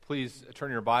Please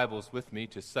turn your Bibles with me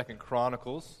to Second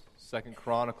Chronicles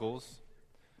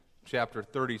chapter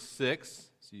 36.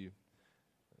 So you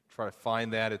try to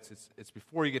find that. It's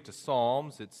before you get to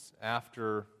Psalms. It's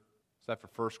after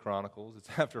First Chronicles. It's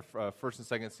after First and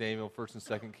Second Samuel, First and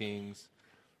Second Kings,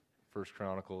 First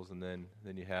Chronicles, and then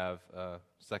you have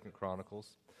Second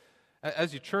Chronicles.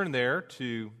 As you turn there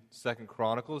to Second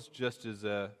Chronicles, just as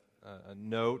a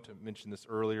note, I mentioned this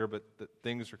earlier, but that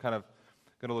things are kind of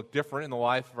going to look different in the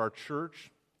life of our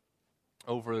church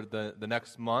over the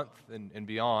next month and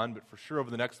beyond. But for sure,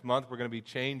 over the next month, we're going to be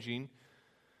changing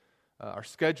our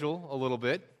schedule a little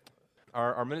bit.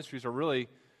 Our ministries are really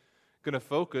going to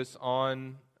focus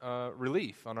on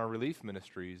relief, on our relief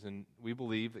ministries. And we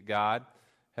believe that God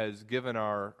has given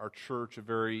our church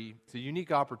it's a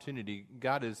unique opportunity.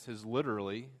 God has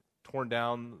literally torn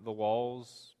down the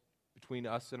walls between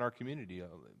us and our community.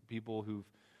 People who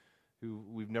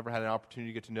we've never had an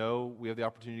opportunity to get to know. We have the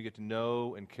opportunity to get to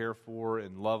know and care for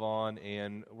and love on,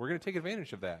 and we're going to take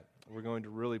advantage of that. We're going to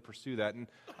really pursue that. And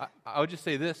I would just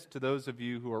say this to those of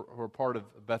you who are part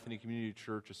of Bethany Community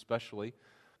Church especially.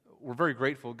 We're very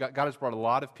grateful. God has brought a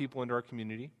lot of people into our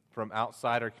community from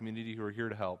outside our community who are here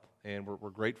to help, and we're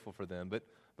grateful for them. But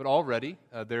already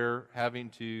they're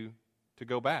having to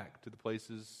go back to the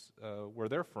places where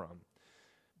they're from.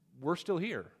 We're still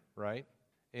here, right?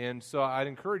 And so I'd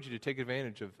encourage you to take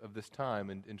advantage of this time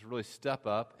and to really step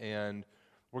up. And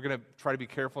we're going to try to be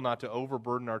careful not to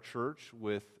overburden our church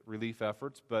with relief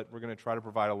efforts, but we're going to try to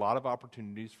provide a lot of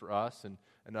opportunities for us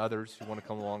and others who want to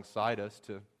come alongside us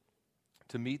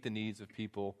to meet the needs of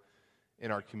people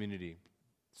in our community.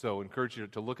 So I encourage you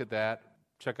to look at that.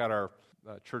 Check out our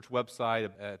church website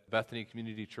at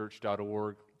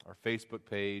bethanycommunitychurch.org, our Facebook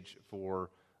page for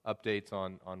updates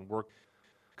on work.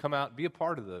 Come out, be a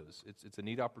part of those. It's a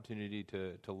neat opportunity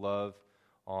to love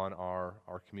on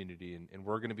our community. And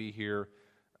we're going to be here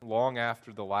long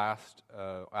after the last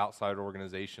outside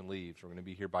organization leaves. We're going to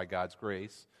be here by God's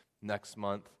grace next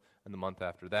month and the month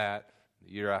after that,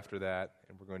 the year after that,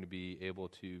 and we're going to be able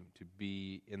to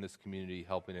be in this community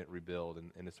helping it rebuild.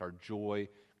 And it's our joy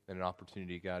and an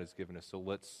opportunity God has given us. So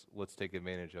let's take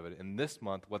advantage of it. And this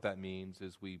month, what that means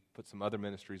is we put some other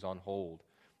ministries on hold,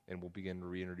 and we'll begin to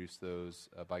reintroduce those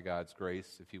by God's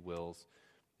grace, if He wills,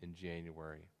 in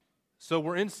January. So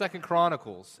we're in Second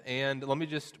Chronicles, and we're going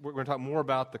to talk more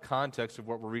about the context of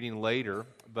what we're reading later.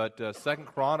 But Second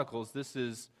Chronicles, this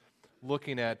is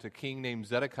looking at a king named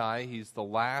Zedekiah. He's the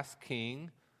last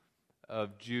king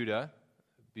of Judah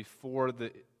before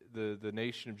the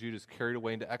nation of Judah is carried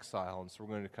away into exile. And so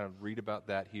we're going to kind of read about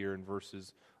that here in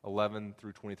verses 11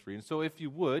 through 23. And so if you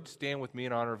would, stand with me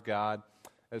in honor of God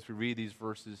as we read these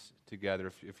verses together,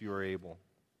 if you are able.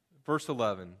 Verse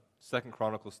 11, 2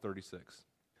 Chronicles 36.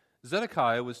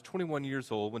 Zedekiah was 21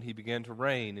 years old when he began to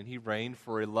reign, and he reigned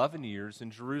for 11 years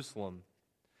in Jerusalem.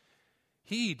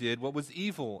 He did what was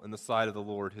evil in the sight of the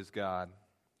Lord his God.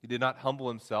 He did not humble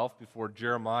himself before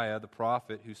Jeremiah the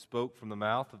prophet, who spoke from the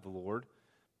mouth of the Lord.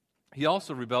 He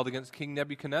also rebelled against King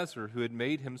Nebuchadnezzar, who had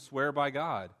made him swear by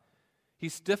God. He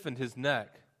stiffened his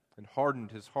neck and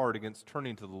hardened his heart against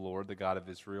turning to the Lord, the God of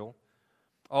Israel.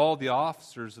 All the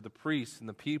officers of the priests and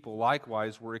the people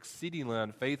likewise were exceedingly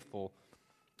unfaithful,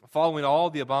 following all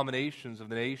the abominations of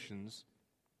the nations.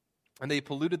 And they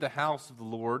polluted the house of the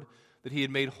Lord that he had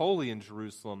made holy in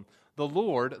Jerusalem. The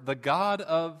Lord, the God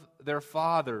of their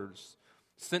fathers,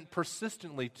 sent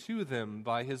persistently to them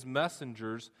by his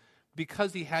messengers,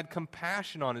 because he had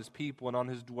compassion on his people and on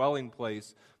his dwelling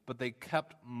place, but they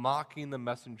kept mocking the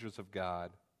messengers of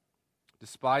God,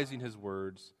 despising his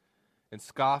words and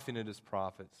scoffing at his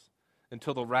prophets,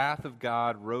 until the wrath of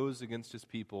God rose against his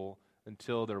people,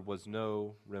 until there was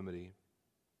no remedy.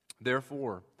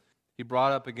 Therefore, he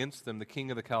brought up against them the king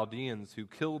of the Chaldeans, who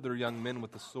killed their young men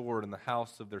with the sword in the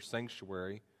house of their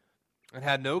sanctuary, and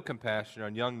had no compassion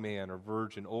on young man or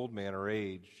virgin, old man or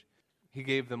aged. He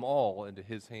gave them all into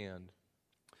his hand.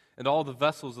 And all the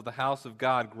vessels of the house of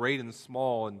God, great and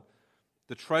small, and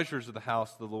the treasures of the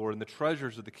house of the Lord, and the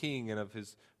treasures of the king and of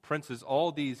his princes,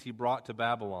 all these he brought to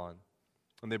Babylon.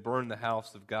 And they burned the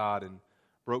house of God, and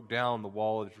broke down the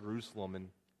wall of Jerusalem, and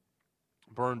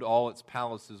burned all its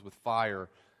palaces with fire,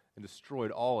 and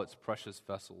destroyed all its precious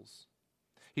vessels.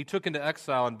 He took into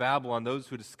exile in Babylon those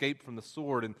who had escaped from the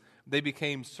sword, and they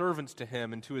became servants to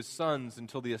him and to his sons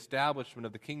until the establishment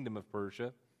of the kingdom of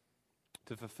Persia,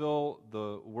 to fulfill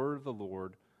the word of the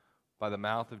Lord by the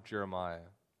mouth of Jeremiah,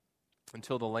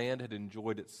 until the land had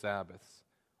enjoyed its Sabbaths.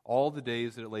 All the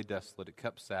days that it lay desolate, it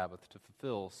kept Sabbath to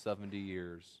fulfill 70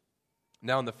 years.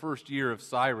 Now in the first year of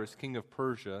Cyrus, king of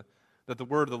Persia, that the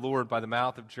word of the Lord by the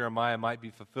mouth of Jeremiah might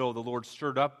be fulfilled, the Lord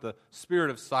stirred up the spirit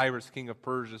of Cyrus, king of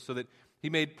Persia, so that he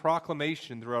made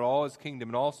proclamation throughout all his kingdom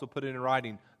and also put it in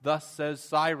writing. Thus says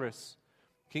Cyrus,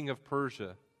 king of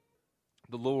Persia,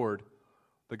 the Lord,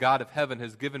 the God of heaven,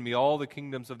 has given me all the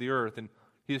kingdoms of the earth, and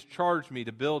he has charged me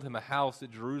to build him a house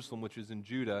at Jerusalem, which is in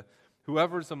Judah.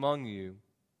 Whoever is among you,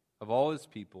 of all his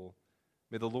people,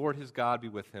 may the Lord his God be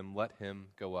with him. Let him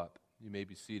go up. You may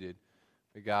be seated.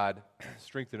 May God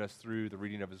strengthen us through the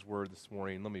reading of his word this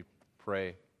morning. Let me pray.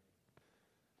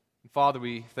 And Father,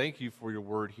 we thank you for your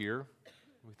word here.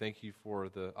 We thank you for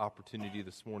the opportunity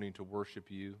this morning to worship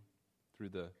you through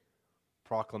the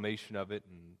proclamation of it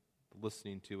and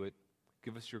listening to it.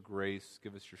 Give us your grace,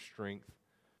 give us your strength,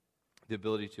 the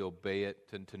ability to obey it,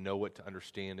 to know it, to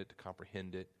understand it, to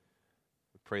comprehend it.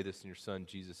 We pray this in your Son,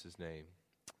 Jesus' name.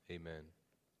 Amen.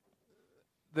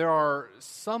 There are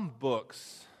some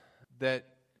books that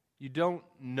you don't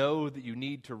know that you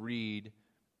need to read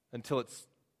until it's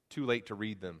too late to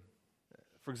read them.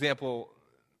 For example,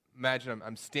 imagine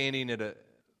I'm standing at a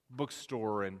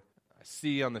bookstore and I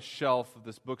see on the shelf of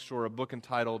this bookstore a book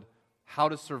entitled How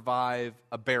to Survive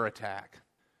a Bear Attack.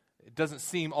 It doesn't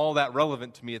seem all that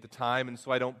relevant to me at the time, and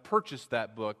so I don't purchase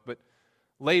that book. But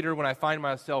later, when I find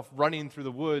myself running through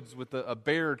the woods with a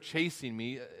bear chasing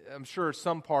me, I'm sure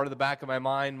some part of the back of my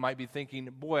mind might be thinking,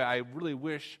 boy, I really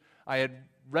wish I had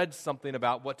read something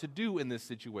about what to do in this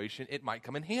situation. It might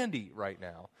come in handy right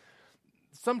now.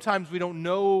 Sometimes we don't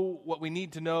know what we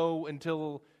need to know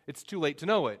until it's too late to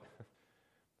know it. I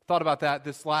thought about that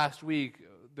this last week.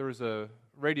 There was a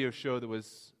radio show that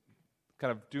was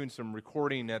kind of doing some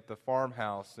recording at the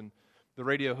farmhouse, and the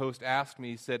radio host asked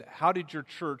me, he said, how did your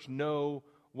church know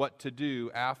what to do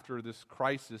after this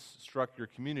crisis struck your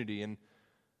community? And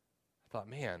I thought,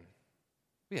 man,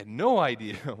 we had no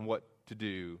idea what to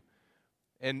do.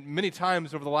 And many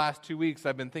times over the last 2 weeks,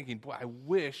 I've been thinking, boy, I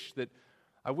wish that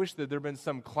there had been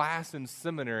some class in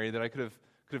seminary that I could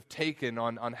have taken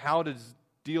on how to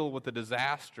deal with a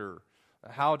disaster,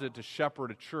 how to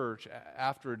shepherd a church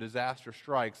after a disaster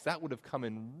strikes. That would have come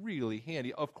in really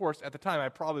handy. Of course, at the time, I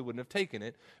probably wouldn't have taken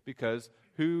it because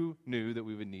who knew that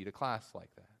we would need a class like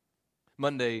that?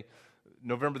 Monday,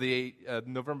 November the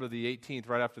 18th,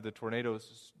 right after the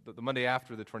tornadoes, the Monday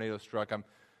after the tornado struck, I'm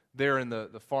there in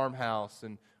the farmhouse,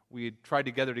 and we had tried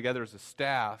to gather together as a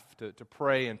staff to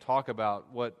pray and talk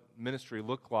about what ministry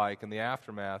looked like in the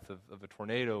aftermath of a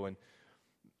tornado. And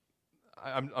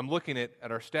I'm looking at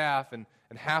our staff, and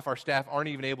half our staff aren't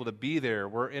even able to be there.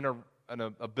 We're in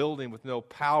a building with no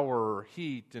power or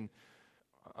heat, and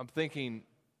I'm thinking,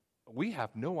 we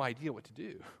have no idea what to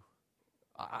do.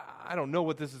 I don't know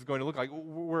what this is going to look like.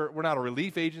 We're not a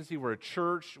relief agency. We're a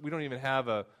church. We don't even have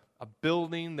a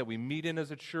building that we meet in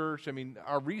as a church. I mean,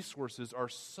 our resources are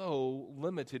so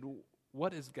limited.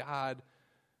 What is God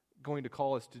going to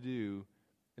call us to do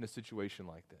in a situation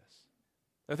like this?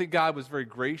 I think God was very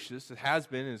gracious. It has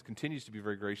been and continues to be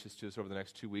very gracious to us over the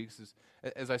next 2 weeks.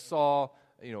 As I saw,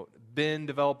 Ben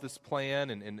develop this plan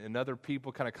and other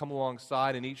people kind of come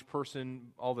alongside, and each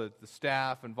person, all the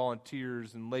staff and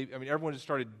volunteers and everyone just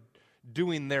started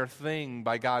doing their thing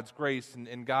by God's grace,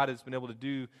 and God has been able to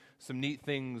do some neat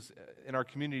things in our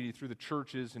community through the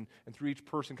churches and through each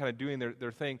person kind of doing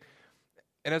their thing.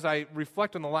 And as I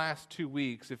reflect on the last 2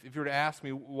 weeks, if you were to ask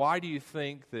me, why do you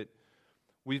think that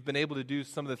we've been able to do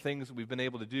some of the things that we've been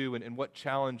able to do, and what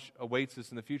challenge awaits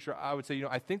us in the future, I would say,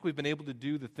 I think we've been able to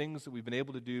do the things that we've been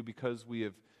able to do because we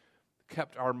have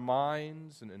kept our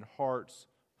minds and hearts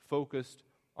focused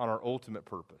on our ultimate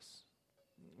purpose.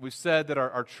 We've said that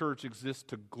our church exists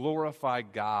to glorify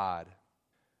God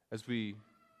as we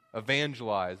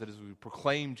evangelize, that is, as we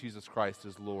proclaim Jesus Christ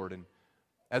as Lord, and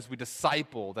as we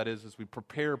disciple, that is, as we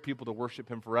prepare people to worship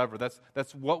Him forever.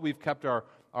 That's what we've kept our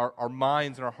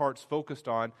minds and our hearts focused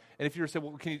on. And if you were to say,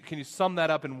 well, can you sum that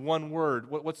up in one word?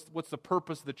 What's the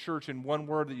purpose of the church in one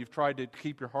word that you've tried to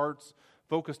keep your hearts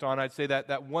focused on? I'd say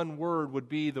that one word would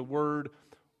be the word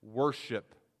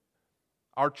worship.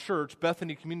 Our church,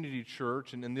 Bethany Community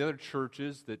Church, and the other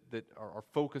churches that are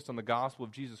focused on the gospel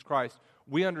of Jesus Christ,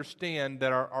 we understand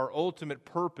that our ultimate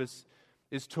purpose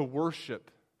is to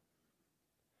worship.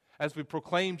 As we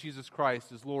proclaim Jesus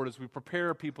Christ as Lord, as we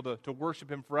prepare people to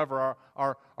worship Him forever,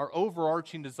 our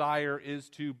overarching desire is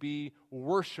to be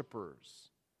worshipers.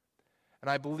 And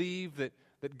I believe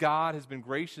that God has been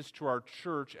gracious to our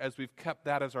church as we've kept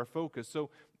that as our focus. So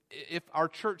if our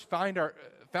church found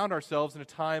ourselves in a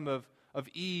time of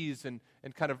ease and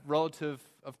kind of relative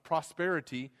of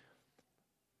prosperity,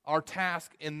 our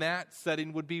task in that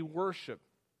setting would be worship.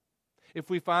 If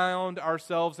we found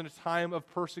ourselves in a time of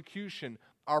persecution,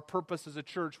 our purpose as a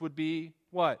church would be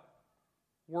what?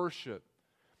 worship.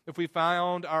 If we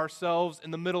found ourselves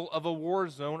in the middle of a war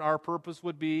zone, our purpose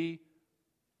would be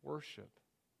worship.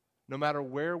 No matter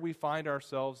where we find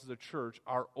ourselves as a church,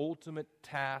 our ultimate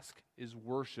task is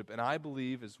worship. And I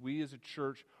believe as we as a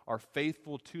church are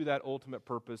faithful to that ultimate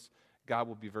purpose, God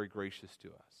will be very gracious to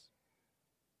us.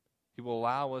 He will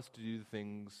allow us to do the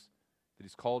things that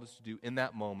He's called us to do in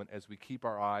that moment as we keep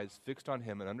our eyes fixed on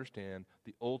Him and understand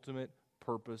the ultimate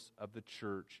purpose of the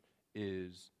church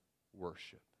is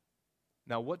worship.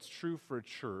 Now, what's true for a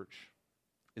church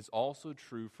is also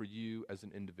true for you as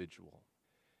an individual.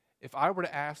 If I were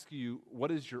to ask you,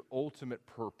 what is your ultimate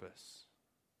purpose?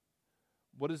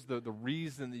 What is the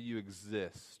reason that you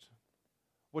exist?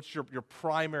 What's your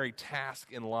primary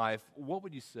task in life? What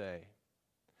would you say?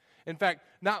 In fact,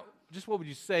 not just what would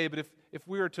you say, but if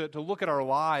we were to look at our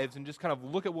lives and just kind of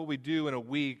look at what we do in a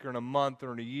week or in a month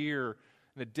or in a year,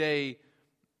 in a day,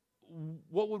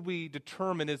 what would we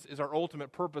determine is our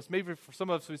ultimate purpose? Maybe for some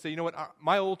of us, we say, you know what,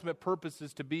 my ultimate purpose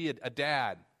is to be a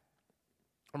dad.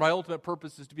 Or my ultimate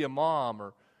purpose is to be a mom.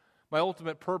 Or my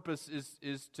ultimate purpose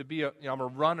is to be I'm a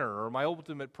runner. Or my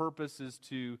ultimate purpose is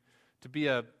to be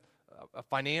a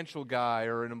financial guy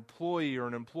or an employee or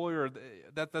an employer.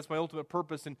 That's my ultimate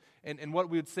purpose. And what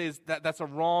we would say is that's a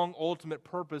wrong ultimate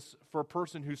purpose for a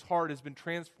person whose heart has been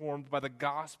transformed by the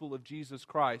gospel of Jesus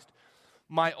Christ.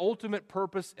 My ultimate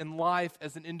purpose in life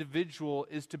as an individual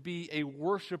is to be a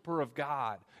worshiper of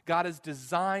God. God has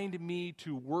designed me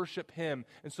to worship Him.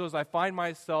 And so as I find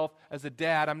myself as a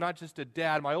dad, I'm not just a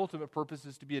dad. My ultimate purpose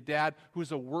is to be a dad who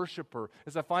is a worshiper.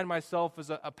 As I find myself as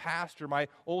a pastor, my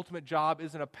ultimate job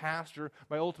isn't a pastor.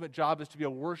 My ultimate job is to be a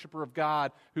worshiper of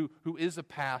God who is a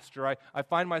pastor. I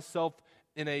find myself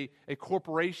in a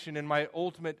corporation, and my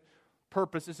ultimate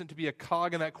purpose isn't to be a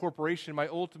cog in that corporation. My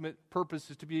ultimate purpose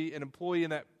is to be an employee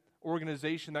in that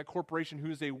organization, that corporation, who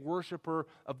is a worshiper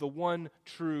of the one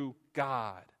true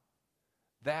God.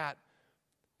 That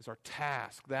is our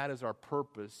task. That is our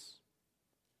purpose.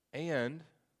 And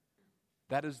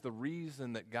that is the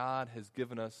reason that God has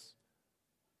given us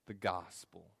the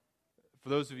gospel. For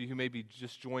those of you who may be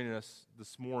just joining us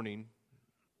this morning,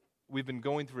 we've been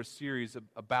going through a series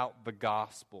about the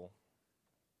gospel.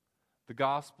 The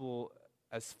gospel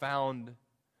as found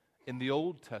in the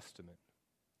Old Testament,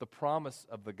 the promise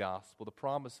of the gospel, the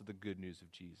promise of the good news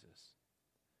of Jesus.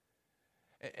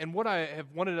 And what I have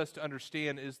wanted us to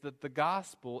understand is that the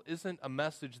gospel isn't a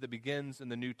message that begins in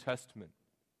the New Testament.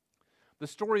 The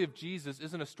story of Jesus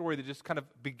isn't a story that just kind of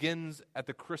begins at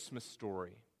the Christmas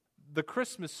story. The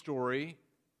Christmas story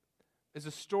is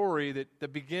a story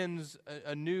that begins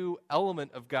a new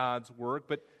element of God's work,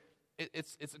 but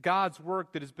it's God's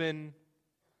work that has been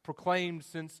proclaimed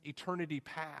since eternity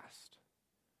past.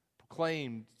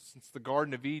 Proclaimed since the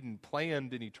Garden of Eden,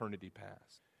 planned in eternity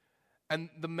past. And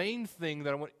the main thing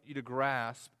that I want you to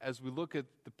grasp as we look at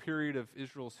the period of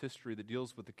Israel's history that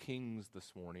deals with the kings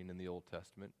this morning in the Old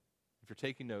Testament, if you're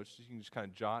taking notes, you can just kind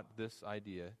of jot this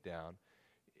idea down.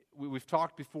 We've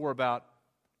talked before about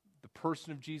the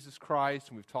person of Jesus Christ,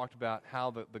 and we've talked about how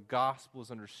the gospel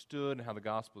is understood and how the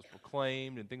gospel is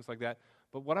proclaimed and things like that.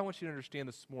 But what I want you to understand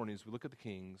this morning as we look at the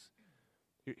kings,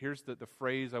 here's the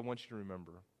phrase I want you to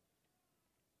remember.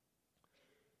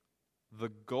 The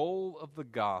goal of the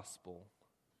gospel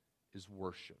is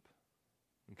worship.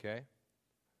 Okay?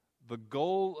 The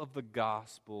goal of the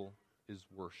gospel is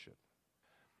worship.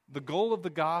 The goal of the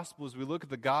gospel, as we look at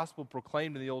the gospel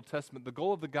proclaimed in the Old Testament, the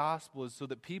goal of the gospel is so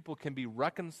that people can be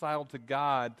reconciled to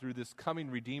God through this coming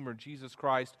Redeemer, Jesus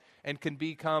Christ, and can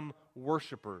become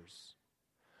worshipers.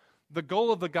 The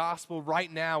goal of the gospel right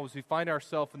now, as we find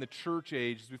ourselves in the church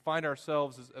age, as we find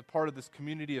ourselves as a part of this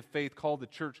community of faith called the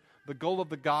church, the goal of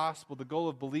the gospel, the goal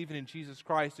of believing in Jesus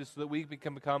Christ is so that we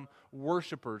can become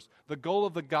worshipers. The goal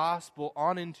of the gospel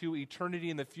on into eternity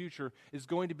in the future is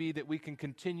going to be that we can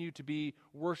continue to be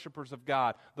worshipers of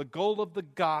God. The goal of the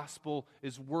gospel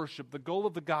is worship. The goal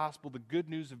of the gospel, the good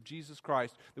news of Jesus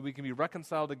Christ, that we can be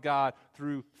reconciled to God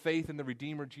through faith in the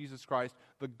Redeemer, Jesus Christ.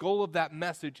 The goal of that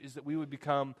message is that we would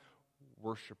become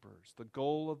worshipers. The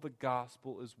goal of the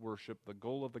gospel is worship. The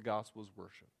goal of the gospel is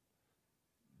worship.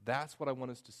 That's what I want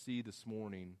us to see this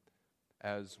morning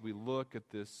as we look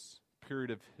at this period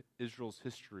of Israel's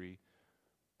history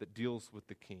that deals with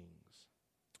the kings.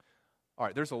 All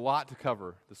right, there's a lot to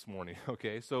cover this morning,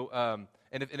 okay? So,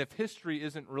 and if history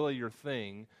isn't really your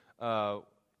thing,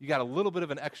 you got a little bit of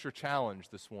an extra challenge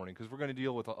this morning because we're going to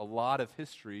deal with a lot of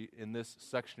history in this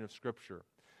section of Scripture.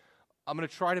 I'm going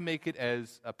to try to make it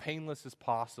as painless as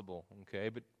possible, okay?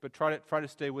 But try to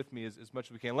stay with me as much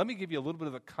as we can. Let me give you a little bit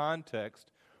of a context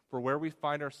for where we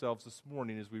find ourselves this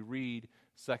morning as we read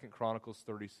 2 Chronicles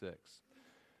 36.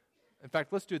 In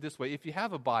fact, let's do it this way. If you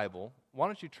have a Bible, why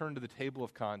don't you turn to the table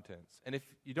of contents? And if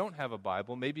you don't have a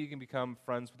Bible, maybe you can become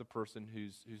friends with the person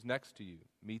who's next to you.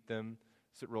 Meet them,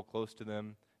 sit real close to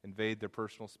them, invade their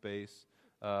personal space,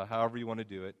 however you want to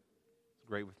do it. It's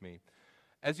great with me.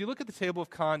 As you look at the table of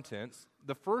contents,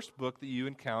 the first book that you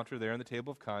encounter there in the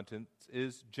table of contents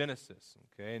is Genesis.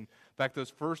 Okay? In fact, those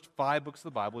first 5 books of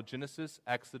the Bible, Genesis,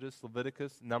 Exodus,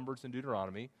 Leviticus, Numbers, and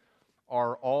Deuteronomy,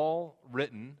 are all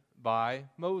written by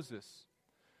Moses.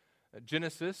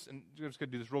 Genesis, and I'm just going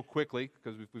to do this real quickly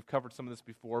because we've covered some of this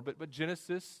before, but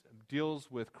Genesis deals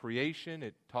with creation.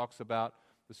 It talks about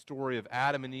the story of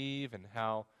Adam and Eve and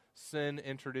how sin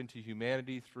entered into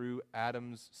humanity through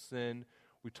Adam's sin.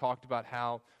 We talked about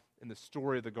how in the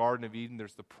story of the Garden of Eden,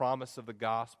 there's the promise of the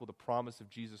gospel, the promise of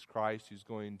Jesus Christ who's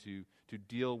going to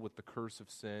deal with the curse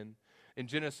of sin. In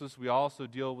Genesis, we also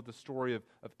deal with the story of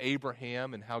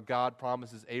Abraham and how God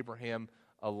promises Abraham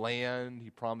a land. He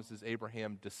promises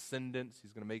Abraham descendants.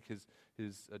 He's going to make his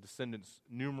descendants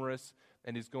numerous,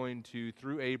 and he's going to,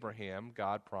 through Abraham,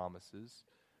 God promises,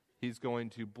 he's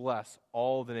going to bless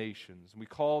all the nations. And we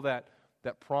call that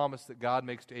promise that God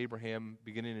makes to Abraham,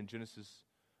 beginning in Genesis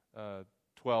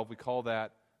 12, we call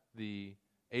that the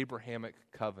Abrahamic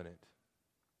covenant.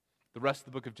 The rest of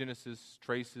the book of Genesis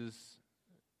traces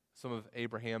some of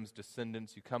Abraham's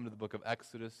descendants. You come to the book of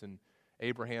Exodus, and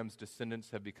Abraham's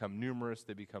descendants have become numerous.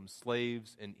 They become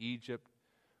slaves in Egypt.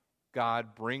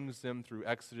 God brings them through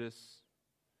Exodus,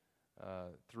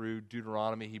 through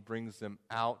Deuteronomy. He brings them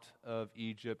out of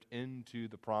Egypt into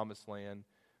the promised land.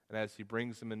 And as he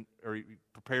brings them in, or he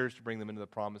prepares to bring them into the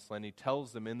promised land, he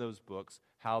tells them in those books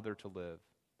how they're to live.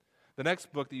 The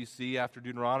next book that you see after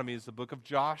Deuteronomy is the book of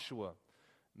Joshua.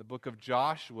 The book of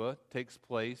Joshua takes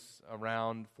place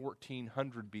around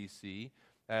 1400 BC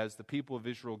as the people of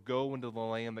Israel go into the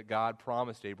land that God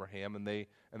promised Abraham, and they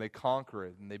conquer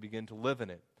it, and they begin to live in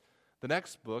it. The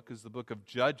next book is the book of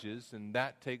Judges, and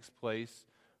that takes place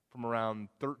from around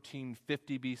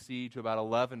 1350 BC to about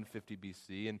 1150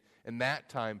 BC. And in that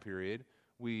time period,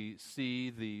 we see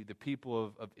the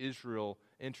people of Israel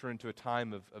enter into a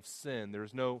time of sin.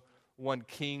 There's no one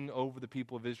king over the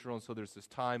people of Israel, and so there's this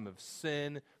time of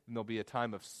sin, and there'll be a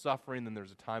time of suffering, then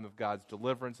there's a time of God's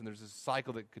deliverance, and there's this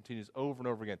cycle that continues over and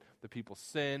over again. The people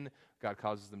sin, God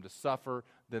causes them to suffer,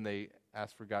 then they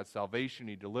ask for God's salvation,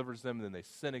 He delivers them, and then they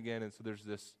sin again, and so there's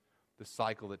this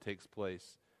cycle that takes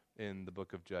place in the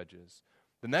book of Judges.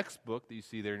 The next book that you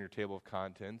see there in your table of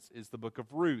contents is the book of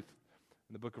Ruth.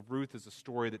 And the book of Ruth is a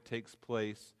story that takes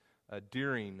place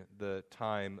during the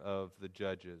time of the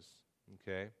Judges.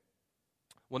 Okay?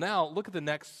 Well, now look at the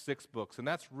next 6 books, and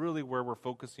that's really where we're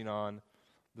focusing on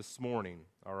this morning,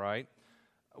 all right?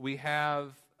 We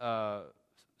have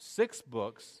 6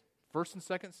 books, 1st and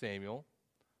 2nd Samuel,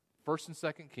 1st and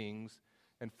 2nd Kings,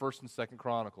 and 1st and 2nd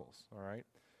Chronicles, all right?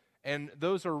 And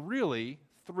those are really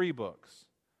 3 books.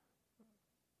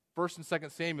 1st and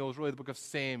 2nd Samuel is really the book of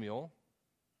Samuel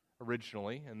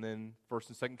originally, and then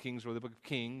 1st and 2nd Kings are really the book of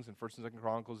Kings, and 1st and 2nd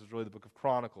Chronicles is really the book of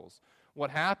Chronicles. What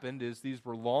happened is these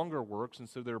were longer works, and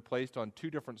so they were placed on 2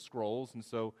 different scrolls, and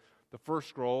so the first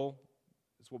scroll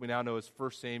is what we now know as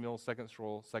 1 Samuel, second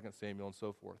scroll, 2nd Samuel, and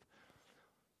so forth.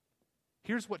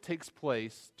 Here's what takes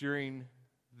place during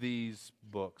these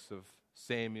books of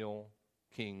Samuel,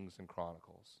 Kings, and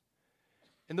Chronicles.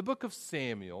 In the book of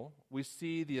Samuel, we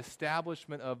see the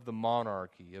establishment of the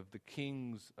monarchy, of the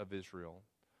kings of Israel.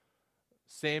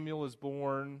 Samuel is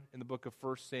born in the book of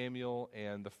 1 Samuel,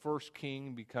 and the first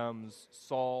king becomes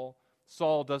Saul.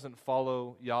 Saul doesn't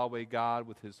follow Yahweh God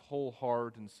with his whole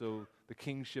heart, and so the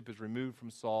kingship is removed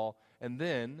from Saul. And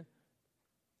then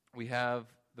we have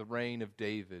the reign of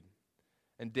David.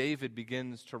 And David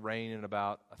begins to reign in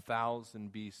about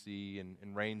 1000 BC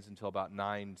and reigns until about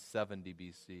 970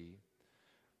 BC.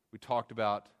 We talked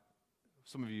about,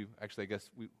 some of you, actually, I guess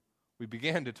we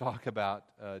began to talk about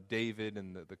David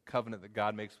and the covenant that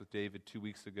God makes with David 2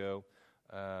 weeks ago,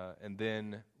 and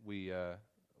then we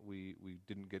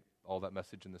didn't get all that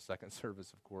message in the second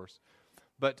service, of course.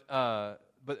 But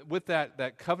with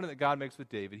that covenant that God makes with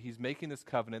David, He's making this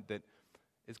covenant that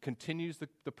continues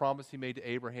the promise He made to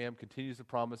Abraham, continues the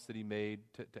promise that He made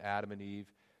to Adam and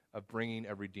Eve of bringing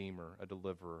a redeemer, a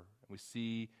deliverer. And we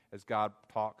see as God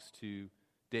talks to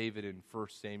David in 1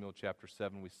 Samuel chapter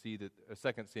 7, we see that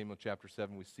 2 Samuel chapter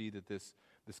 7, we see that this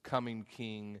coming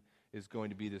king is going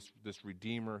to be this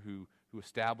redeemer who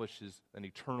establishes an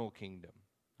eternal kingdom.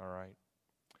 All right.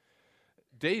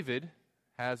 David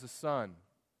has a son,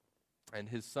 and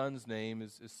his son's name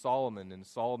is Solomon, and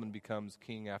Solomon becomes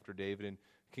king after David, and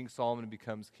King Solomon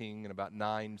becomes king in about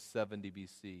 970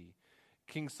 BC.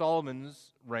 King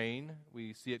Solomon's reign,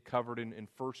 we see it covered in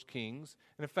 1 Kings.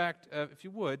 And in fact, if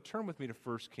you would, turn with me to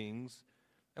 1 Kings,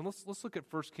 and let's look at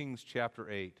 1 Kings chapter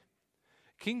 8.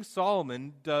 King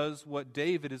Solomon does what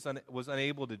David was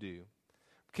unable to do.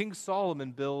 King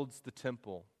Solomon builds the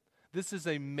temple. This is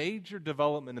a major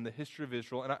development in the history of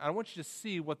Israel, and I want you to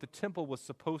see what the temple was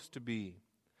supposed to be,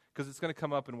 because it's going to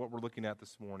come up in what we're looking at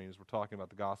this morning as we're talking about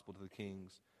the gospel to the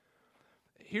kings.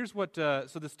 Here's what,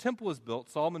 so this temple is built.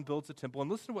 Solomon builds a temple, and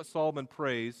listen to what Solomon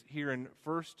prays here in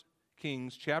 1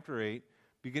 Kings chapter 8,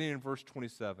 beginning in verse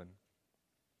 27.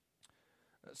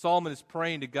 Solomon is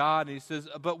praying to God, and he says,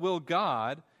 "But will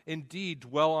God indeed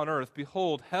dwell on earth?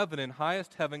 Behold, heaven and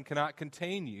highest heaven cannot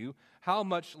contain you. How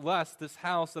much less this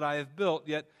house that I have built?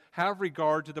 Yet have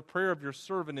regard to the prayer of your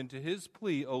servant and to his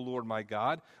plea, O Lord my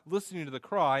God, listening to the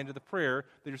cry and to the prayer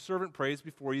that your servant prays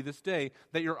before you this day,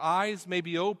 that your eyes may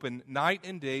be open night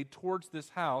and day towards this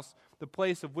house, the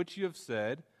place of which you have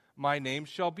said, my name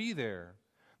shall be there.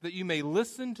 That you may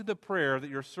listen to the prayer that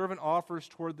your servant offers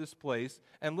toward this place,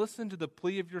 and listen to the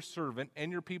plea of your servant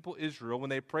and your people Israel when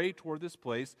they pray toward this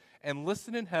place, and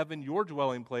listen in heaven, your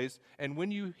dwelling place, and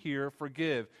when you hear,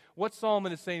 forgive." What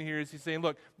Solomon is saying here is he's saying,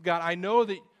 look, God, I know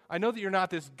that you're not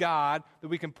this God that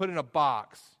we can put in a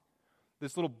box,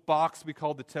 this little box we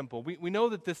call the temple. We know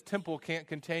that this temple can't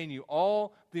contain you.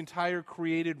 All the entire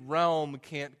created realm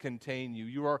can't contain you.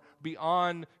 You are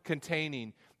beyond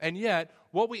containing. And yet,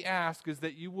 what we ask is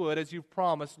that you would, as you've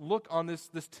promised, look on this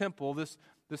temple,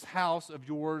 this house of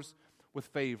yours with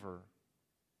favor.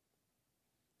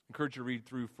 I encourage you to read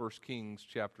through 1 Kings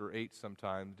chapter 8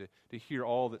 sometime to hear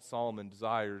all that Solomon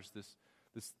desires this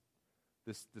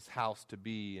house to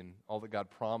be and all that God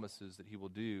promises that he will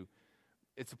do.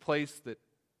 It's a place that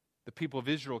the people of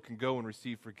Israel can go and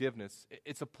receive forgiveness.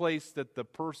 It's a place that the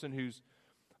person who's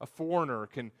a foreigner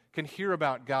can hear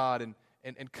about God and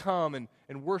come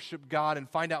and worship God and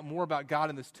find out more about God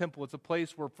in this temple. It's a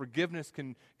place where forgiveness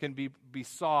can be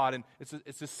sought, and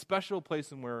it's a special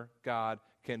place in where God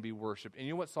can be worshiped. And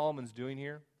you know what Solomon's doing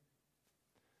here?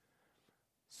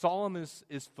 Solomon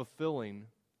is fulfilling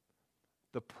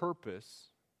the purpose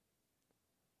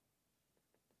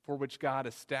for which God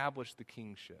established the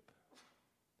kingship.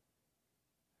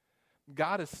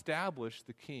 God established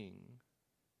the king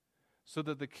so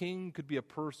that the king could be a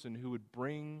person who would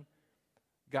bring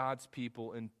God's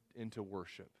people into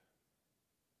worship,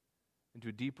 into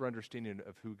a deeper understanding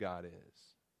of who God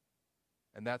is.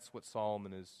 And that's what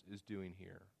Solomon is doing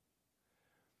here.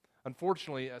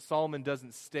 Unfortunately, Solomon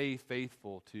doesn't stay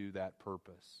faithful to that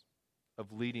purpose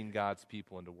of leading God's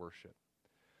people into worship.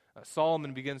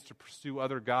 Solomon begins to pursue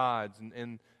other gods,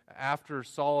 and after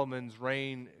Solomon's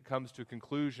reign comes to a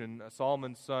conclusion,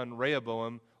 Solomon's son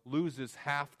Rehoboam loses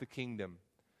half the kingdom.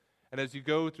 And as you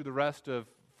go through the rest of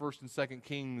 1st and 2nd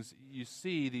Kings, you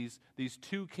see these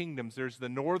two kingdoms. There's the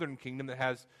northern kingdom that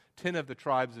has 10 of the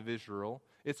tribes of Israel.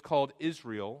 It's called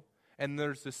Israel. And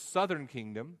there's this southern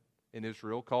kingdom in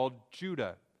Israel called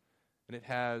Judah. And it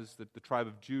has the tribe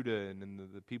of Judah and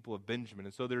the people of Benjamin.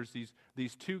 And so there's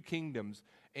these two kingdoms.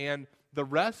 And the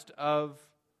rest of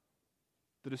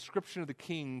the description of the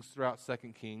kings throughout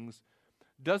 2nd Kings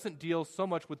doesn't deal so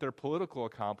much with their political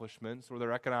accomplishments or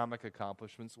their economic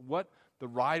accomplishments. What the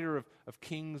writer of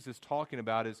Kings is talking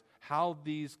about is how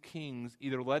these kings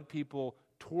either led people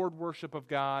toward worship of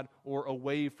God or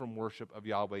away from worship of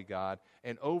Yahweh God.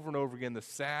 And over again, the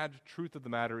sad truth of the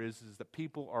matter is that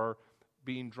people are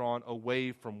being drawn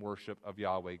away from worship of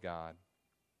Yahweh God.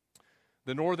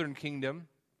 The northern kingdom,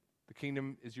 the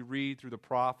kingdom as you read through the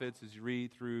prophets, as you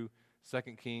read through 2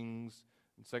 Kings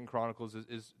and 2 Chronicles,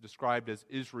 is described as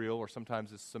Israel or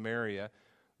sometimes as Samaria.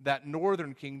 That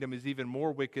northern kingdom is even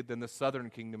more wicked than the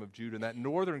southern kingdom of Judah. And that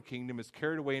northern kingdom is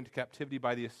carried away into captivity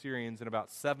by the Assyrians in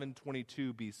about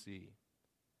 722 BC.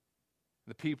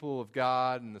 The people of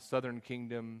God in the southern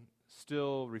kingdom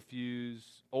still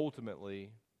refuse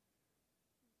ultimately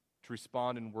to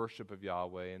respond in worship of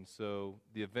Yahweh. And so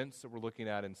the events that we're looking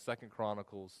at in 2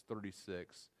 Chronicles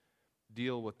 36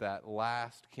 deal with that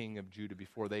last king of Judah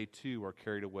before they too are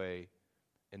carried away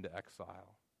into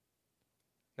exile.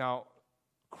 Now,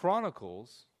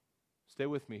 Chronicles, stay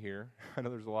with me here. I know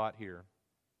there's a lot here.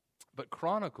 But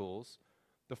Chronicles,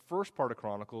 the first part of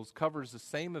Chronicles, covers the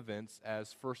same events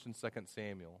as 1st and 2nd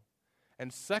Samuel.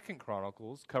 And 2nd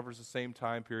Chronicles covers the same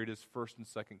time period as 1st and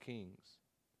 2nd Kings.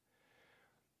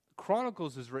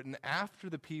 Chronicles is written after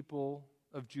the people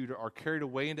of Judah are carried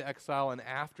away into exile and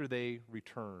after they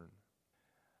return.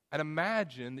 And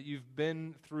imagine that you've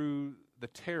been through the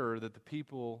terror that the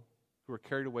people who are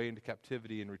carried away into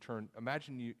captivity and return,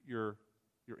 imagine you're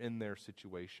in their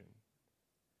situation.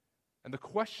 And the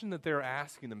question that they're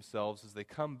asking themselves as they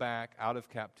come back out of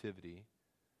captivity,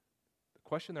 the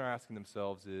question they're asking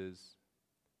themselves is,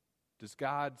 does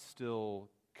God still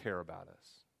care about us?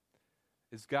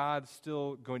 Is God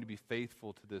still going to be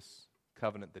faithful to this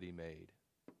covenant that he made?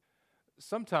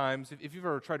 Sometimes, if you've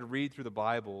ever tried to read through the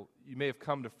Bible, you may have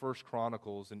come to 1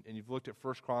 Chronicles, and you've looked at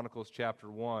 1 Chronicles chapter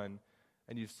 1,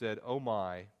 and you've said, oh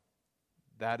my,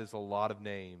 that is a lot of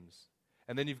names.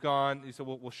 And then you've gone, you said,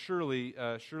 well surely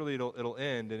it'll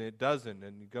end, and it doesn't.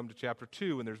 And you come to chapter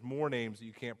 2, and there's more names that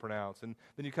you can't pronounce. And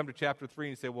then you come to chapter 3,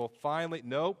 and you say, well, finally,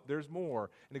 nope, there's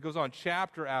more. And it goes on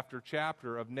chapter after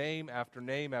chapter of name after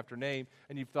name after name,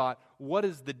 and you've thought, what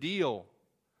is the deal?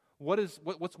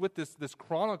 What's with this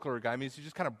chronicler guy? I mean, is he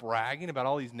just kind of bragging about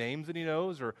all these names that he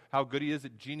knows, or how good he is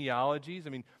at genealogies? I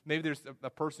mean, maybe there's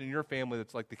a person in your family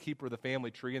that's like the keeper of the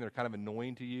family tree, and they're kind of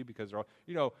annoying to you because they're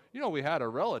all, we had a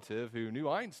relative who knew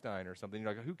Einstein or something.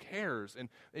 You're like, who cares? And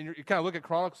you kind of look at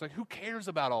Chronicles like, who cares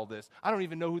about all this? I don't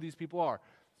even know who these people are.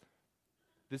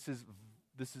 This is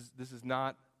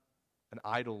not an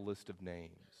idle list of names.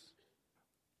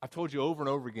 I've told you over and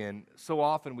over again, so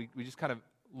often we just kind of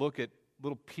look at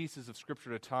little pieces of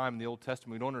Scripture at a time in the Old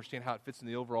Testament. We don't understand how it fits in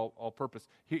the overall purpose.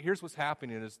 Here's what's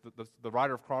happening is the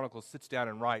writer of Chronicles sits down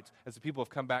and writes as the people have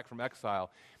come back from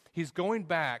exile. He's going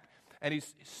back, and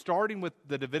he's starting with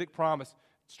the Davidic promise,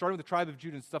 starting with the tribe of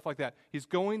Judah and stuff like that. He's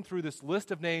going through this list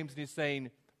of names, and he's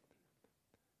saying,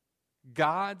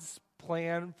 God's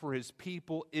plan for his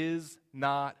people is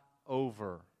not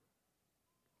over.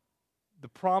 The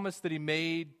promise that he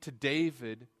made to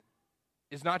David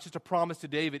is not just a promise to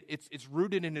David, it's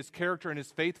rooted in his character and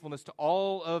his faithfulness to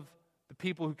all of the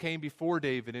people who came before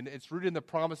David, and it's rooted in the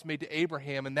promise made to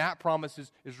Abraham, and that promise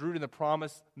is rooted in the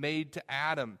promise made to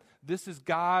Adam. This is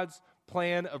God's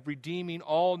plan of redeeming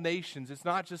all nations. It's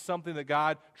not just something that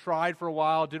God tried for a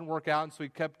while, didn't work out, and so he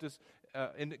kept us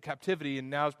in captivity, and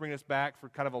now is bringing us back for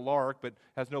kind of a lark, but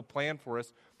has no plan for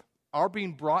us. Our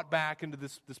being brought back into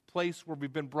this place where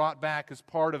we've been brought back is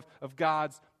part of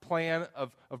God's plan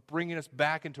of bringing us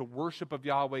back into worship of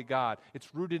Yahweh God.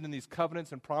 It's rooted in these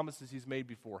covenants and promises he's made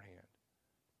beforehand.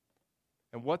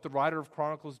 And what the writer of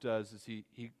Chronicles does is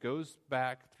he goes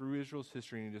back through Israel's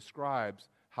history and he describes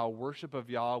how worship of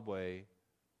Yahweh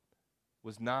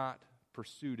was not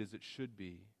pursued as it should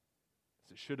be,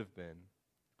 as it should have been.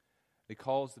 He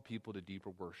calls the people to deeper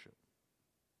worship,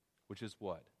 which is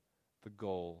what? The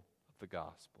goal of the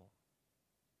gospel.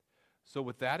 So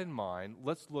with that in mind,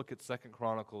 let's look at 2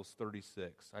 Chronicles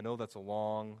 36. I know that's a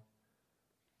long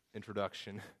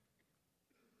introduction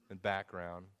and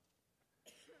background.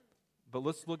 But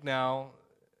let's look now,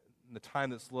 in the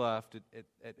time that's left,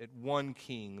 at one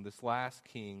king, this last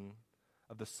king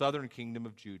of the southern kingdom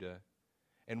of Judah,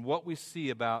 and what we see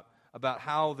about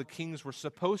how the kings were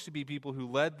supposed to be people who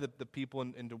led the people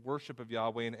into worship of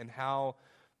Yahweh, and how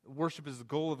worship is the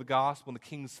goal of the gospel, and the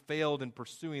kings failed in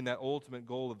pursuing that ultimate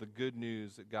goal of the good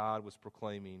news that God was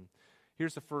proclaiming.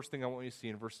 Here's the first thing I want you to see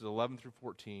in verses 11 through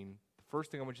 14. The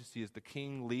first thing I want you to see is the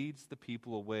king leads the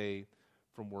people away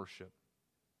from worship.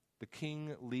 The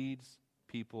king leads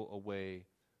people away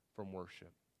from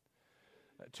worship.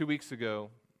 2 weeks ago,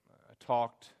 I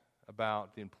talked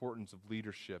about the importance of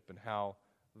leadership and how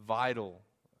vital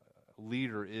a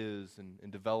leader is in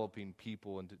developing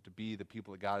people and to be the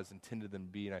people that God has intended them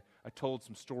to be. And I told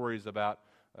some stories about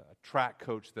a track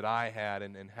coach that I had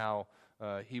and how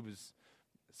he was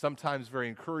sometimes very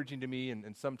encouraging to me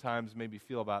and sometimes made me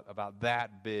feel about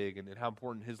that big, and how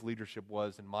important his leadership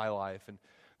was in my life. And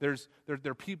there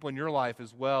are people in your life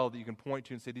as well that you can point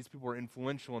to and say, these people are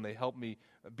influential and they helped me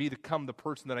become the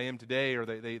person that I am today, or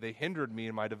they hindered me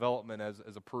in my development as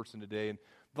a person today. And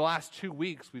the last 2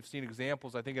 weeks, we've seen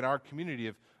examples, I think, in our community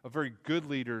of very good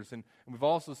leaders. And we've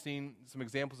also seen some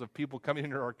examples of people coming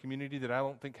into our community that I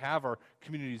don't think have our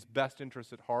community's best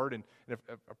interests at heart and have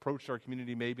approached our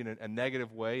community maybe in a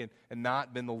negative way and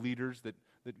not been the leaders that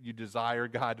you desire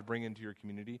God to bring into your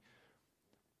community.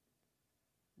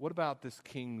 What about this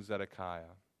King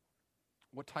Zedekiah?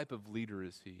 What type of leader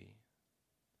is he?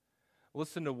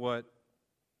 Listen to what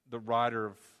the writer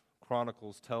of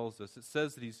Chronicles tells us. It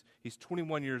says that he's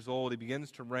 21 years old. He begins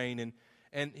to reign,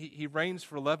 and he reigns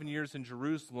for 11 years in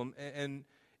Jerusalem, and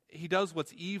he does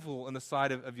what's evil in the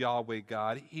sight of Yahweh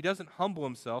God. He doesn't humble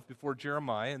himself before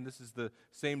Jeremiah, and this is the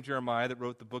same Jeremiah that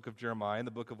wrote the book of Jeremiah and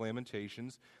the book of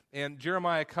Lamentations. And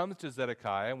Jeremiah comes to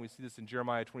Zedekiah, and we see this in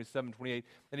Jeremiah 27:28,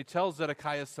 and he tells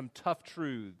Zedekiah some tough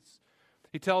truths.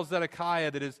 He tells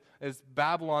Zedekiah that as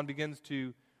Babylon begins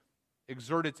to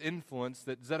exert its influence,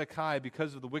 that Zedekiah,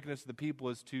 because of the wickedness of the people,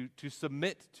 is to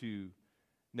submit to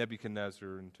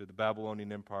Nebuchadnezzar and to the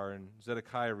Babylonian Empire, and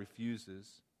Zedekiah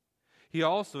refuses. He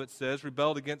also, it says,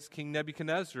 rebelled against King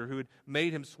Nebuchadnezzar, who had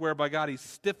made him swear by God. He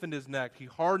stiffened his neck. He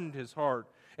hardened his heart.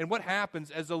 And what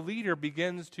happens as a leader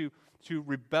begins to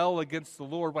rebel against the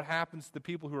Lord? What happens to the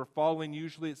people who are following?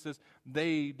 Usually it says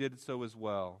they did so as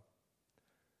well.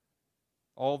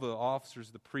 All the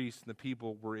officers, the priests, and the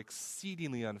people were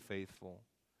exceedingly unfaithful,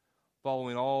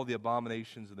 following all the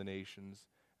abominations of the nations.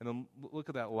 And then look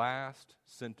at that last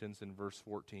sentence in verse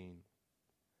 14.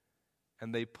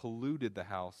 And they polluted the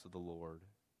house of the Lord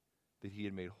that he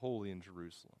had made holy in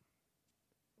Jerusalem.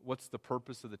 What's the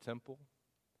purpose of the temple?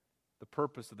 The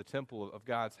purpose of the temple of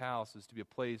God's house is to be a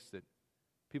place that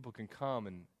people can come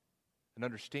and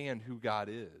understand who God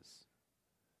is.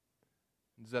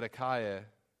 And Zedekiah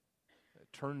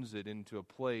turns it into a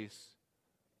place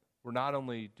where not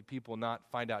only do people not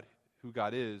find out who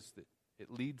God is, that it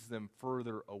leads them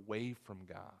further away from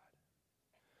God.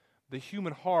 The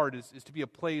human heart is to be a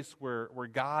place where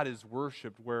God is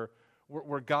worshipped, where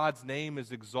God's name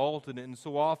is exalted. And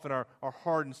so often our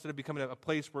heart, instead of becoming a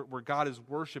place where God is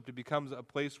worshipped, it becomes a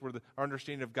place where our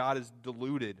understanding of God is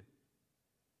diluted.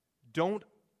 Don't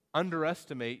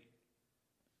underestimate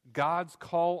God's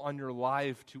call on your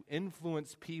life to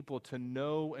influence people to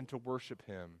know and to worship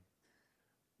Him.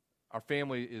 Our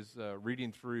family is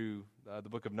reading through the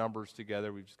book of Numbers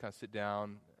together. We just kind of sit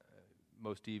down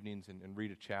most evenings and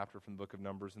read a chapter from the book of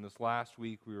Numbers. And this last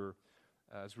week,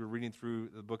 as we were reading through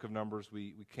the book of Numbers,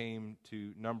 we came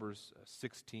to Numbers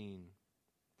 16.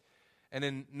 And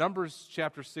in Numbers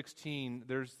chapter 16,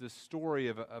 there's this story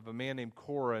of a man named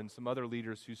Korah and some other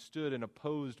leaders who stood and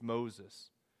opposed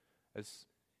Moses as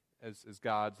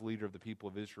God's leader of the people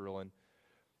of Israel. And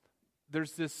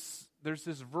there's this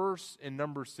verse in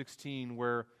Numbers 16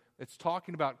 where it's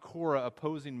talking about Korah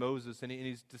opposing Moses, and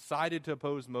he's decided to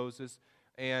oppose Moses,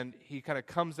 and he kind of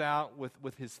comes out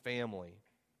with his family.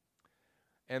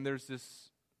 And there's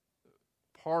this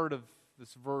part of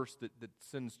this verse that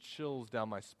sends chills down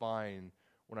my spine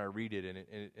when I read it, and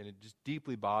it just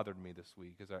deeply bothered me this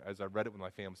week as I read it with my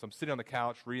family. So I'm sitting on the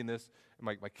couch reading this,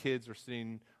 and my kids are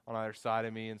sitting on either side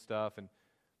of me and stuff, and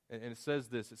it says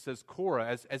this. It says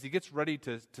Korah, as he gets ready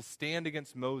to stand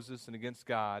against Moses and against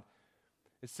God,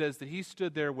 it says that he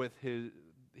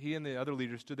and the other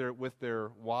leaders stood there with their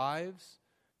wives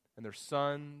and their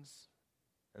sons,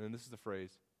 and then this is the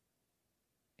phrase,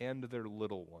 and their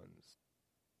little ones.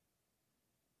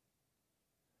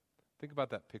 Think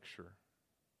about that picture.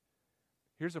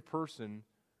 Here's a person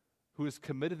who has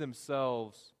committed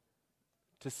themselves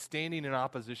to standing in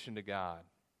opposition to God.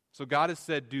 So God has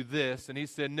said, do this, and he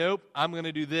said, nope, I'm going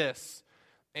to do this.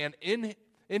 And in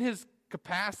his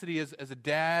capacity as a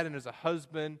dad and as a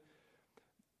husband,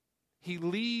 he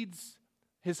leads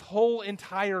his whole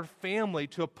entire family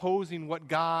to opposing what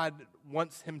God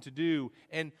wants him to do.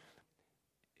 And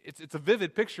it's a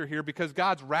vivid picture here because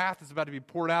God's wrath is about to be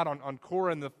poured out on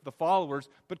Korah and the followers.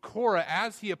 But Korah,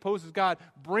 as he opposes God,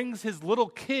 brings his little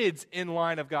kids in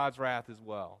line of God's wrath as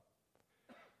well.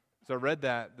 So I read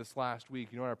that this last week.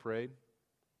 You know what I prayed?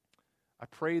 I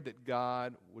prayed that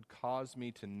God would cause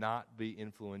me to not be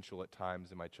influential at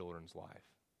times in my children's life.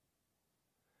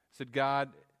 I said, God,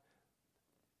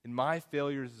 in my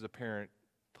failures as a parent,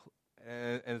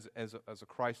 as a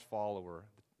Christ follower,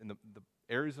 in the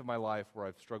areas of my life where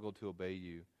I've struggled to obey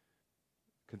you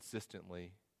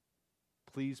consistently,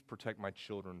 please protect my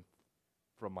children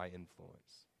from my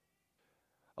influence.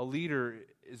 A leader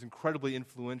is incredibly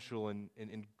influential in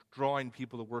drawing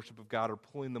people to worship of God or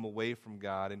pulling them away from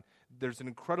God. And there's an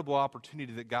incredible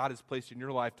opportunity that God has placed in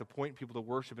your life to point people to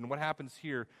worship. And what happens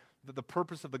here, that the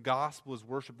purpose of the gospel is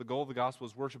worship. The goal of the gospel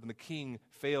is worship, and the king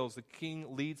fails. The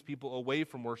king leads people away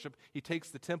from worship. He takes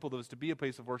the temple that was to be a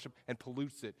place of worship and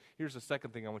pollutes it. Here's the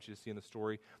second thing I want you to see in the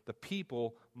story. The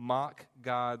people mock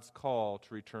God's call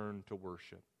to return to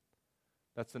worship.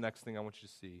 That's the next thing I want you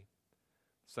to see.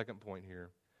 Second point here.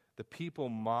 The people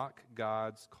mock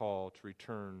God's call to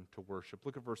return to worship.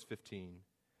 Look at verse 15.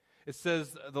 It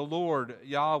says, the Lord,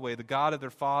 Yahweh, the God of their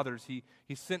fathers, He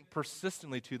sent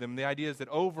persistently to them. The idea is that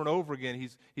over and over again,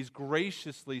 He's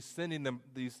graciously sending them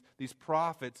these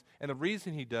prophets. And the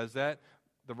reason He does that,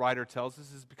 the writer tells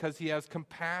us, is because He has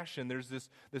compassion. There's this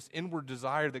inward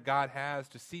desire that God has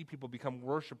to see people become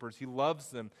worshipers. He loves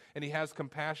them, and He has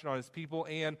compassion on His people.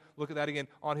 And look at that again,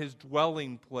 on His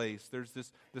dwelling place. There's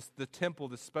the temple,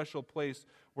 this special place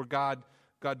where God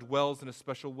dwells in a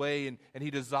special way, and He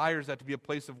desires that to be a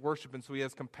place of worship, and so He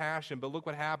has compassion. But look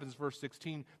what happens, verse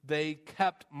 16. They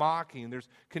kept mocking. There's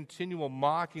continual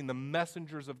mocking the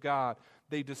messengers of God.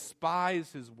 They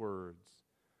despise His words.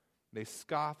 They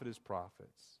scoff at His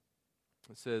prophets.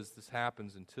 It says this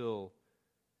happens until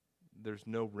there's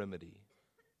no remedy.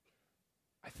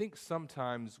 I think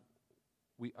sometimes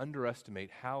we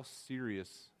underestimate how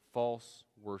serious false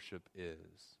worship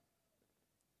is.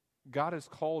 God has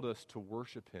called us to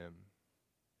worship Him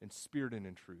in spirit and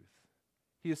in truth.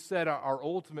 He has said our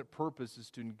ultimate purpose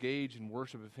is to engage in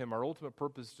worship of Him. Our ultimate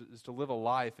purpose is to live a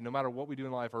life, and no matter what we do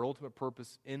in life, our ultimate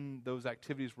purpose in those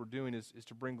activities we're doing is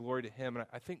to bring glory to Him. And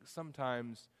I think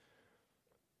sometimes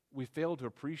we fail to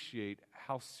appreciate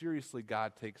how seriously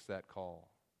God takes that call.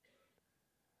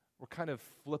 We're kind of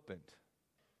flippant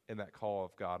in that call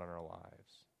of God on our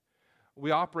lives.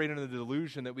 We operate under the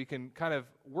delusion that we can kind of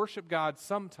worship God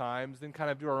sometimes, then kind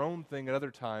of do our own thing at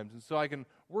other times. And so I can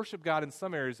worship God in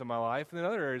some areas of my life, and in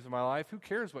other areas of my life, who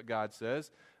cares what God says?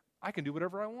 I can do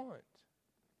whatever I want. I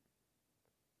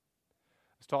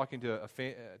was talking to a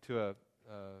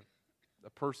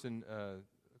person, kind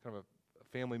of a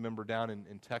family member down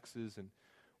in Texas, and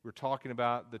we were talking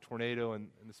about the tornado, and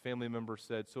this family member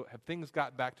said, "So have things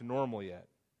got back to normal yet?"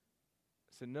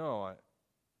 I said, "No,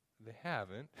 they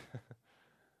haven't."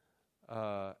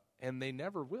 And they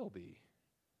never will be.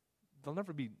 They'll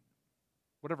never be.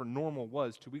 Whatever normal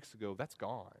was 2 weeks ago, that's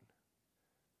gone.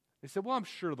 They said, "Well, I'm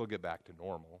sure they'll get back to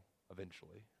normal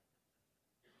eventually."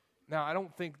 Now, I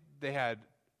don't think they had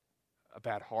a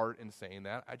bad heart in saying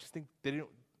that. I just think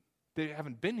they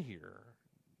haven't been here.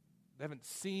 They haven't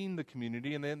seen the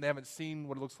community, and they haven't seen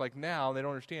what it looks like now. And they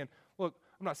don't understand. Look,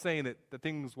 I'm not saying that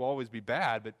things will always be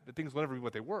bad, but that things will never be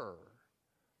what they were.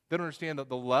 They don't understand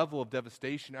the level of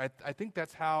devastation. I think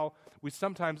that's how we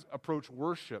sometimes approach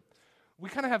worship. We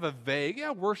kind of have a vague,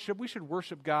 worship, we should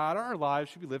worship God. Our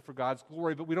lives should be lived for God's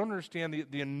glory, but we don't understand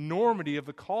the enormity of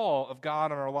the call of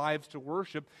God on our lives to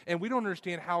worship, and we don't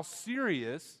understand how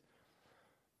serious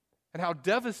and how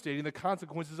devastating the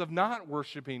consequences of not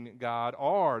worshiping God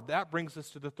are. That brings us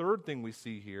to the third thing we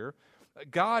see here.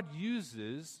 God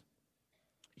uses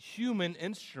human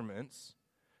instruments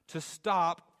to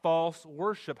stop false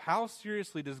worship. How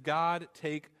seriously does God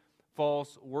take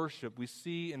false worship? We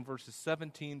see in verses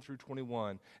 17 through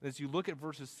 21. And as you look at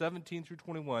verses 17 through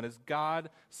 21, as God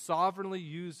sovereignly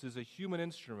uses a human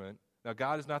instrument, now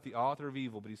God is not the author of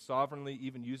evil, but He sovereignly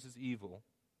even uses evil.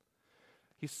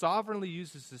 He sovereignly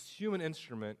uses this human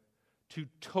instrument to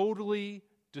totally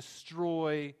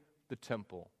destroy the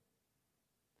temple.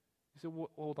 You say,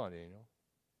 well, hold on, Daniel.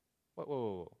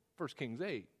 Whoa. 1 Kings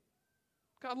 8.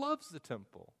 God loves the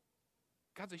temple.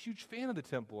 God's a huge fan of the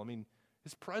temple. I mean,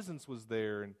 His presence was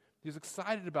there, and He was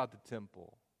excited about the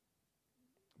temple.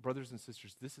 Brothers and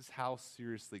sisters, this is how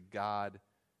seriously God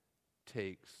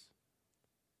takes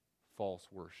false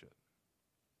worship.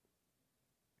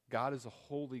 God is a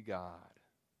holy God,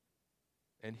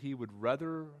 and He would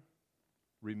rather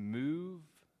remove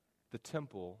the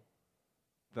temple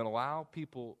than allow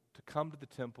people to come to the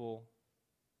temple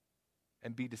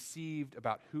and be deceived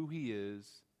about who He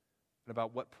is and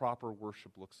about what proper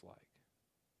worship looks like.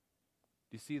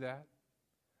 Do you see that?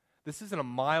 This isn't a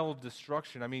mild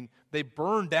destruction. I mean, they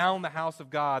burn down the house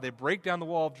of God. They break down the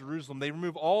wall of Jerusalem. They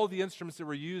remove all of the instruments that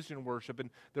were used in worship,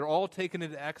 and they're all taken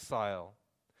into exile.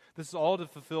 This is all to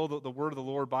fulfill the word of the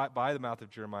Lord by the mouth of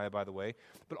Jeremiah, by the way.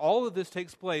 But all of this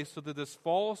takes place so that this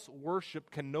false worship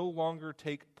can no longer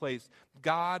take place.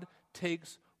 God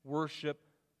takes worship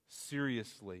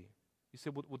seriously. You say,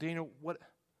 well, Daniel, what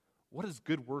does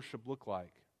good worship look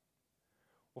like?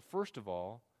 Well, first of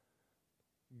all,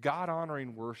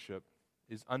 God-honoring worship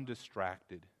is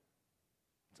undistracted.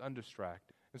 It's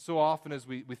undistracted. And so often as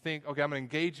we think, okay, I'm going to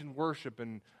engage in worship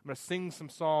and I'm going to sing some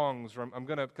songs or I'm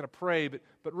going to pray, but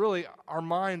really our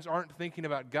minds aren't thinking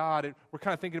about God. We're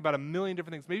kind of thinking about a million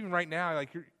different things. Maybe even right now,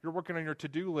 like you're working on your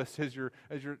to-do list as you're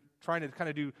trying to kind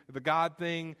of do the God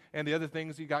thing and the other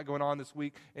things you got going on this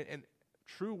week. And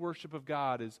true worship of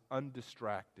God is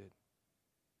undistracted.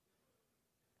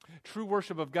 True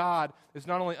worship of God is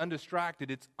not only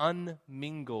undistracted, it's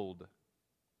unmingled.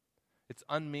 It's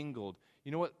unmingled.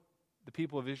 You know what the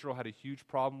people of Israel had a huge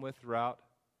problem with throughout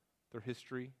their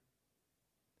history?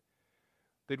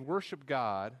 They'd worship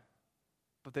God,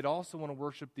 but they'd also want to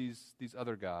worship these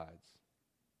other gods.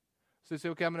 So they say,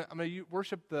 okay, I'm going to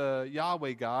worship the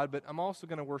Yahweh God, but I'm also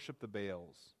going to worship the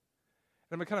Baals.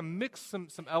 And I'm going to kind of mix some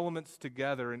elements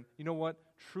together. And you know what?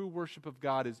 True worship of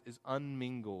God is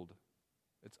unmingled.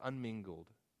 It's unmingled.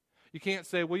 You can't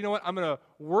say, well, you know what? I'm going to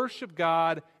worship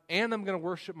God and I'm going to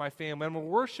worship my family. I'm going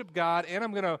to worship God and I'm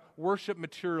going to worship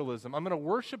materialism. I'm going to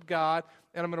worship God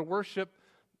and I'm going to worship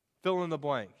fill in the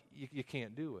blank. You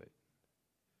can't do it.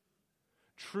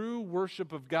 True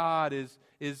worship of God is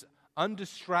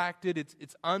undistracted,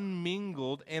 it's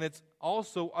unmingled, and it's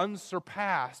also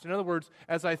unsurpassed. In other words,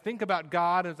 as I think about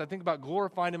God, as I think about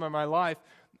glorifying Him in my life,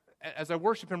 as I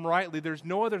worship Him rightly, there's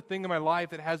no other thing in my life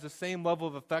that has the same level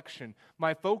of affection.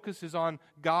 My focus is on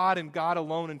God and God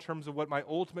alone in terms of what my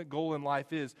ultimate goal in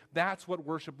life is. That's what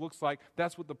worship looks like.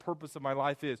 That's what the purpose of my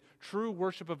life is. True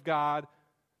worship of God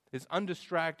is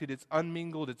undistracted, it's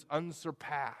unmingled, it's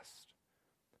unsurpassed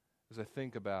as I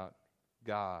think about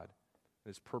God and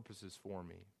His purposes for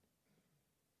me.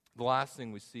 The last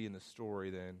thing we see in the story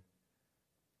then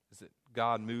is that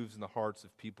God moves in the hearts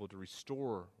of people to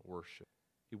restore worship.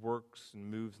 He works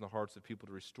and moves in the hearts of people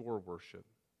to restore worship.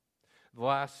 The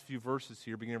last few verses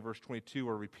here, beginning in verse 22,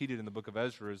 are repeated in the book of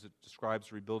Ezra as it describes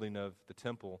the rebuilding of the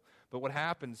temple. But what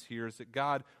happens here is that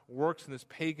God works in this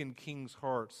pagan king's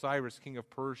heart, Cyrus, king of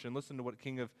Persia. And listen to what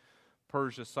king of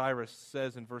Persia, Cyrus,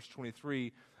 says in verse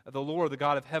 23. The Lord, the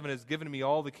God of heaven, has given me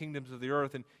all the kingdoms of the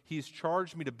earth, and He has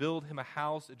charged me to build Him a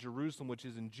house at Jerusalem, which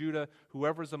is in Judah.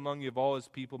 Whoever is among you of all His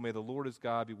people, may the Lord His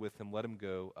God be with him. Let him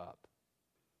go up.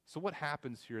 So what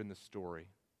happens here in this story?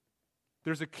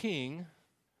 There's a king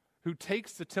who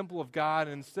takes the temple of God,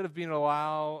 and instead of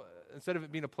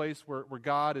it being a place where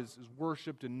God is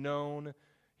worshipped and known,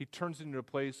 he turns it into a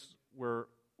place where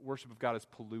worship of God is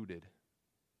polluted.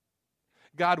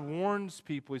 God warns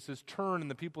people. He says, turn,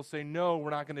 and the people say, no,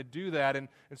 we're not going to do that. And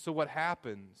so what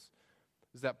happens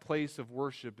is that place of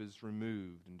worship is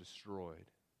removed and destroyed.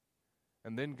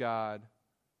 And then God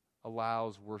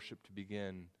allows worship to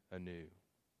begin anew.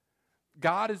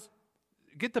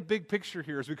 Get the big picture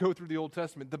here as we go through the Old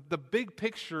Testament. The big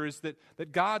picture is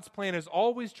that God's plan is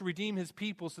always to redeem His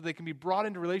people so they can be brought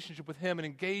into relationship with Him and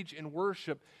engage in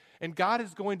worship. And God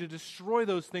is going to destroy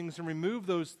those things and remove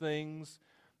those things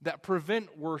that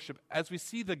prevent worship. As we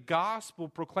see the gospel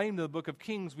proclaimed in the book of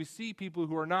Kings, we see people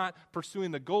who are not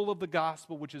pursuing the goal of the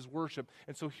gospel, which is worship.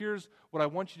 And so here's what I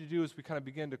want you to do as we kind of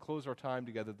begin to close our time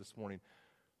together this morning.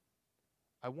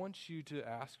 I want you to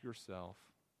ask yourself,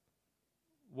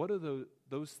 what are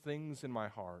those things in my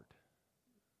heart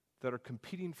that are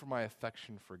competing for my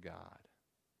affection for God?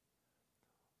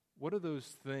 What are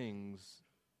those things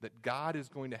that God is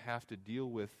going to have to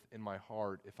deal with in my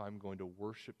heart if I'm going to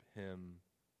worship Him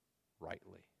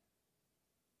rightly?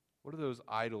 What are those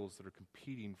idols that are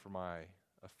competing for my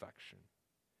affection?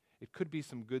 It could be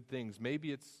some good things.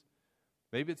 Maybe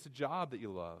it's a job that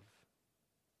you love.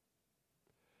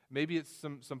 Maybe it's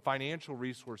some financial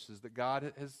resources that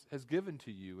God has given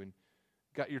to you, and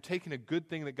you're taking a good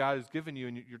thing that God has given you,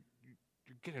 and you're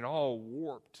getting it all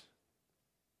warped.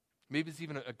 Maybe it's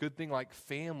even a good thing like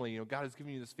family. God has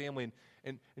given you this family,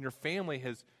 and your family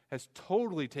has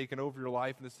totally taken over your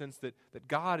life in the sense that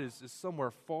God is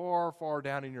somewhere far, far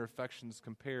down in your affections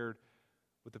compared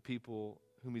with the people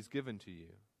whom He's given to you.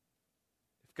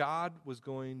 If God was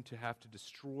going to have to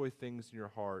destroy things in your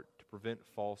heart to prevent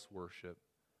false worship,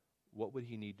 what would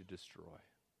He need to destroy?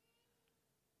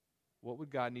 What would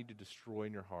God need to destroy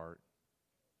in your heart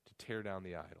to tear down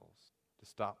the idols, to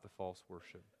stop the false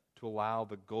worship, to allow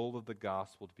the goal of the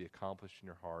gospel to be accomplished in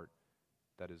your heart,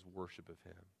 that is worship of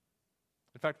Him?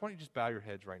 In fact, why don't you just bow your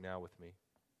heads right now with me?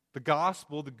 The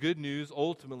gospel, the good news,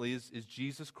 ultimately is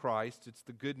Jesus Christ. It's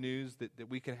the good news that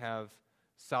we can have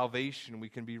salvation. We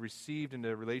can be received into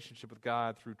a relationship with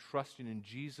God through trusting in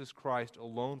Jesus Christ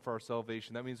alone for our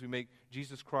salvation. That means we make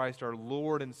Jesus Christ our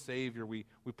Lord and Savior. We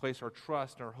place our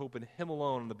trust and our hope in Him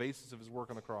alone on the basis of His work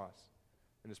on the cross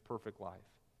and His perfect life.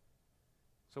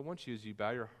 So I want you, as you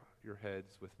bow your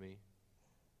heads with me,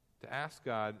 to ask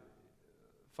God,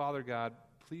 Father God,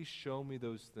 please show me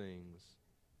those things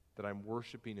that I'm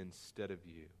worshiping instead of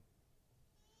You.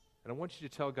 And I want you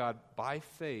to tell God by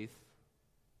faith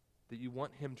that you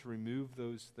want Him to remove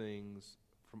those things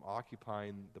from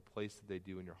occupying the place that they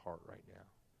do in your heart right now.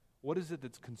 What is it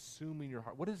that's consuming your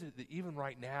heart? What is it that even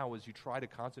right now, as you try to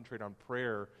concentrate on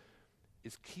prayer,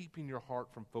 is keeping your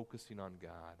heart from focusing on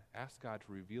God? Ask God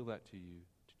to reveal that to you,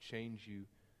 to change you,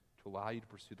 to allow you to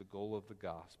pursue the goal of the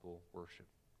gospel, worship.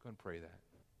 Go and pray that.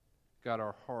 God,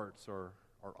 our hearts are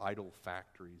idol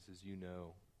factories, as you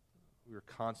know. We are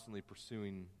constantly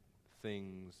pursuing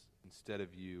things instead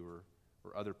of You,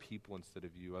 or other people instead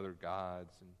of You, other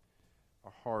gods, and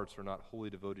our hearts are not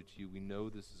wholly devoted to You. We know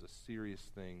this is a serious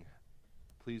thing.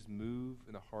 Please move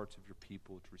in the hearts of Your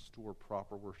people to restore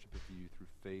proper worship of You through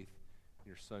faith in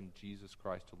Your Son, Jesus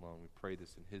Christ alone. We pray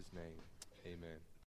this in His name. Amen.